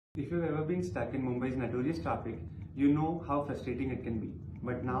If you've ever been stuck in Mumbai's notorious traffic, you know how frustrating it can be.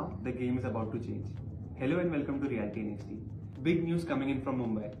 But now, the game is about to change. Hello and welcome to RealtyNXT. Big news coming in from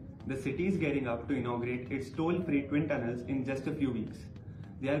Mumbai. The city is gearing up to inaugurate its toll-free twin tunnels in just a few weeks.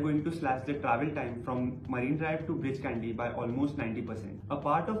 They are going to slash the travel time from Marine Drive to Bridge Candy by almost 90%. A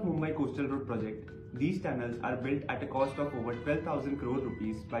part of Mumbai Coastal Road Project, these tunnels are built at a cost of over 12,000 crore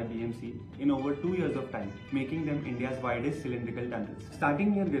rupees by BMC in over 2 years of time, making them India's widest cylindrical tunnels.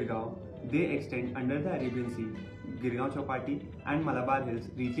 Starting near Girgaon, they extend under the Arabian Sea, Girgaon Chowpatty and Malabar Hills,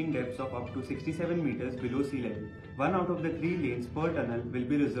 reaching depths of up to 67 meters below sea level. One out of the 3 lanes per tunnel will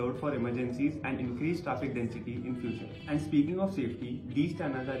be reserved for emergencies and increased traffic density in future. And speaking of safety, these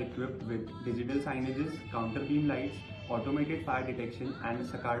tunnels are equipped with digital signages, counter beam lights, automated fire detection and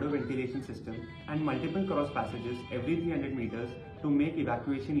Saccardo ventilation system, and multiple cross passages every 300 meters to make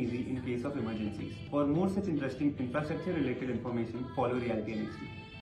evacuation easy in case of emergencies. For more such interesting infrastructure related information, follow RealtyNXT.